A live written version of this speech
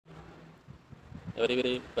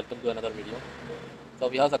Very welcome to another video. So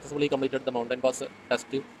we have successfully completed the mountain pass test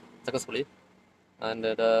successfully, and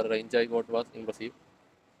the range I got was impressive.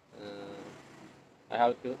 Uh, I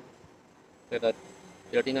have to say that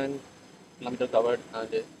 39 kilometers covered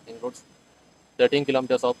and includes 13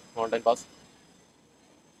 kilometers of mountain pass.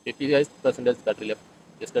 58% battery left.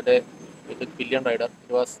 Yesterday with the pillion rider,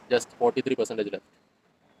 it was just 43% left.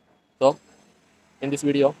 So in this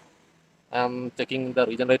video, I am checking the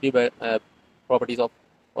regenerative properties of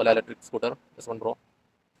Ola electric scooter S1 Pro.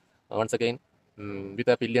 Once again, with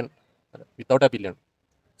a pillion, without a pillion.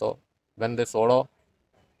 So when the solo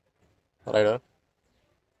rider,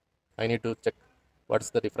 I need to check what's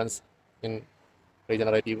the difference in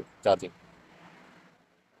regenerative charging.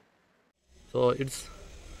 So it's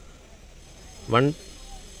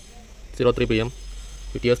 1:03 p.m.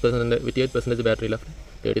 58% battery left,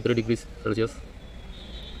 33 degrees Celsius.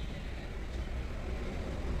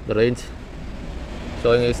 The range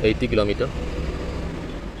showing is 80 kilometers.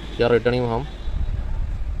 We are returning home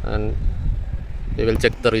and we will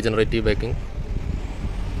check the regenerative braking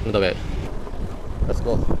on the way. Let's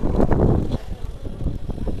go.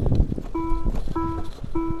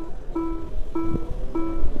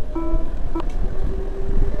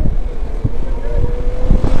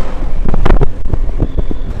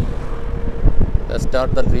 Let's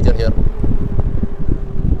start the region here.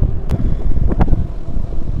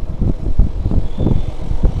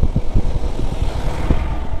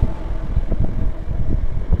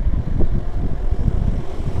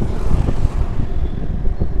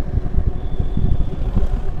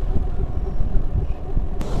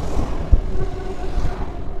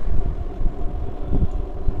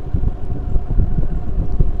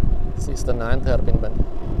 This is the 9th hairpin bend.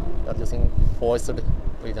 We are using forced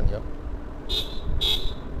region here.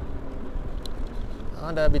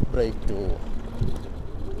 And a bit brake too.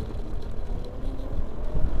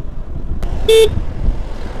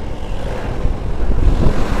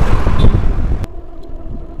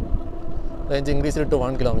 Range increased to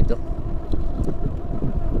 1 kilometer.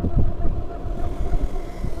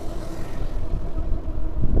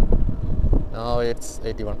 Now it's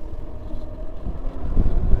 81.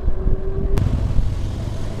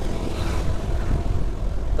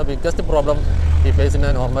 The biggest problem we face in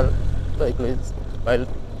a normal vehicle is while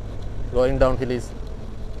going downhill is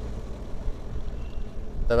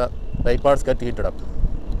the brake pads get heated up,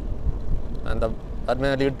 and that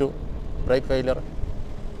may lead to brake failure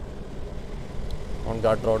on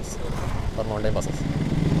guard roads or mountain passes.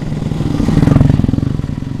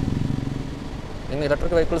 In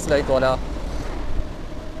electric vehicles like Ola,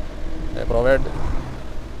 they provide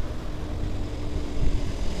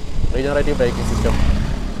regenerative braking system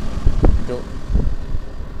to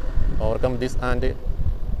overcome this, and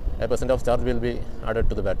a percent of charge will be added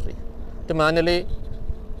to the battery. To manually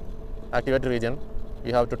activate the region,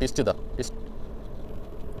 we have to twist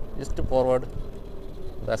forward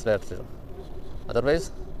the accelerator.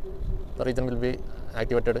 Otherwise, the region will be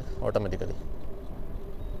activated automatically.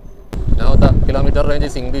 Now the kilometer range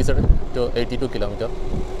is increased to 82 kilometers.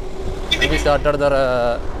 When we started,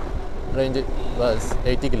 the range was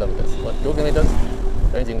 80 kilometers. For 2 kilometers,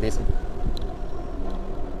 range increased.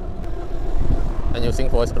 And using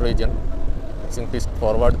forced region, using twist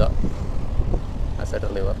forward the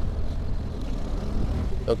accelerator lever.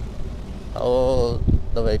 Look how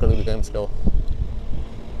the vehicle became slow.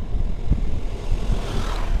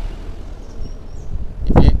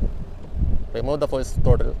 If we remove the force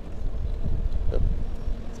throttle, the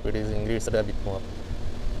speed is increased a bit more.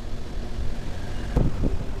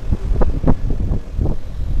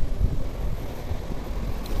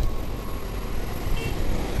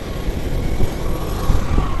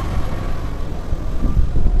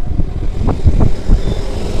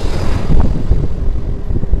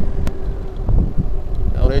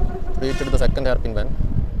 Reached the second hairpin bend.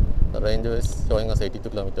 The range is showing us 82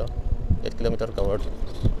 kilometers, 8 kilometers covered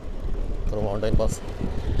through mountain pass.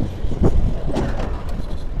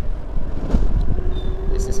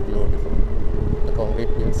 This is beautiful. The concrete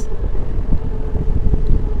wheels.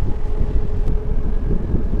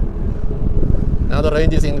 Now the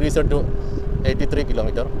range is increased to 83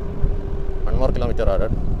 kilometers. 1 more kilometer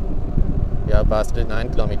added. We have passed 9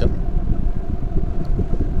 kilometers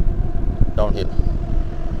downhill.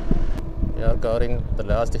 We are covering the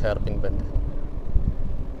last hairpin bend.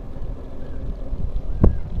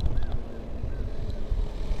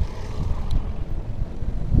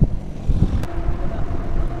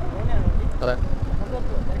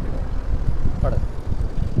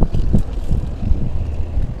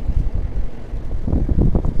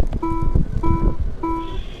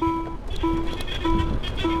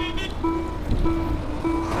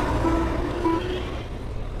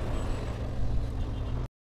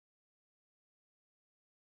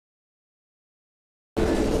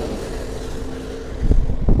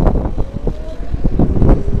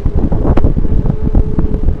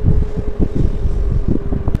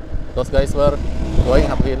 those guys were going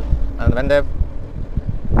uphill, and when they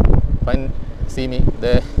see me,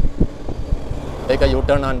 they take a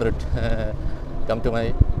U-turn and come to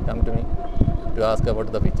me to ask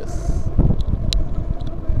about the features.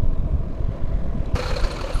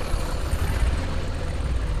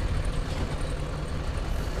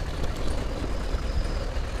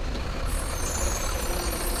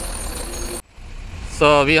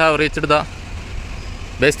 So we have reached the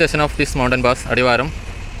base station of this mountain pass, Adivaram.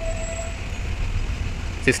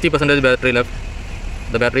 60% battery left.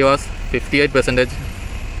 The battery was 58%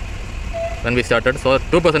 when we started, so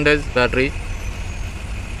 2% battery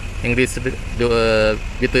increased with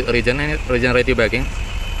regenerative braking.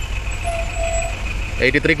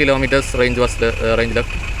 83 kilometers range was the range left.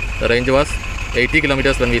 The range was 80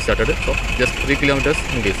 kilometers when we started, so just 3 kilometers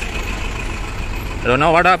increase. I don't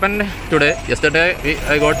know what happened today. Yesterday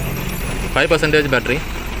I got 5% battery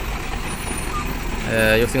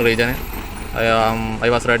using regen. I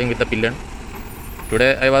was riding with the pillion.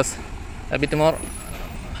 Today I was a bit more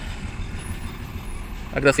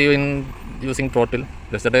aggressive in using throttle.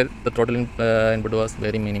 Yesterday the throttle input was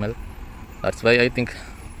very minimal. That's why I think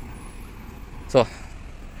so.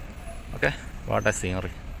 Okay, what a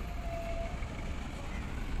scenery.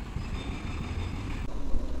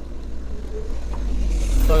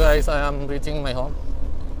 So guys, I am reaching my home.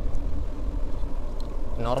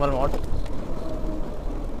 Normal mode.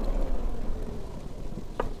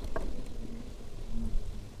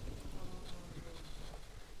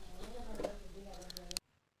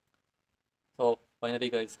 So finally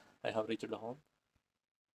guys, I have reached the home,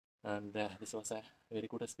 and this was a very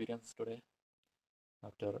good experience today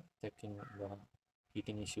after checking the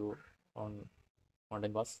heating issue on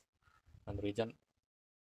mountain pass and regenerative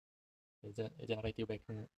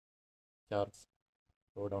braking charge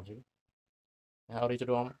go downhill. I have reached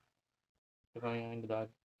home to find that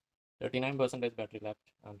 39% battery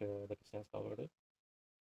left, and the distance covered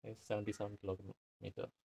is 77 kilometer.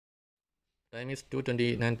 Time is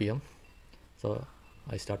 2:29 p.m. So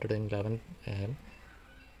I started in 11 a.m.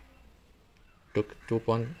 Took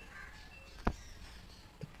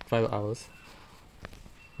 2.5 hours,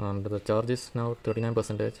 and the charge is now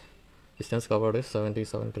 39%. Distance covered is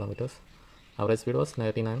 77 kilometers. Average speed was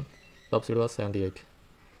 99, top speed was 78,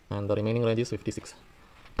 and the remaining range is 56.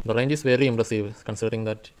 The range is very impressive considering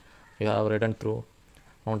that we have ridden through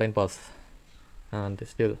mountain pass, and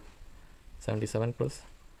still 77 plus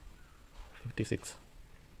 56,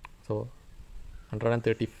 so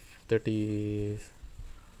 133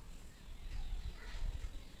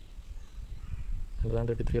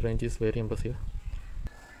 range is very impressive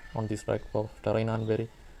on this track of terrain and very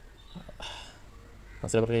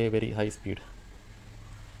considerably very high speed.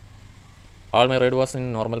 All my ride was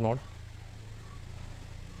in normal mode.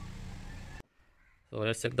 So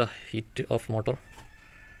let's check the heat of motor.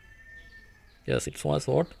 Yes, it was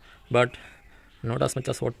hot, but not as much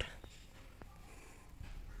as hot.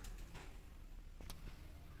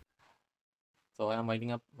 So I am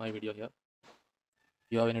winding up my video here. If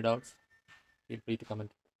you have any doubts, feel free to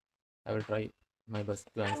comment. I will try my best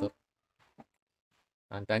to answer.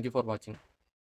 And thank you for watching.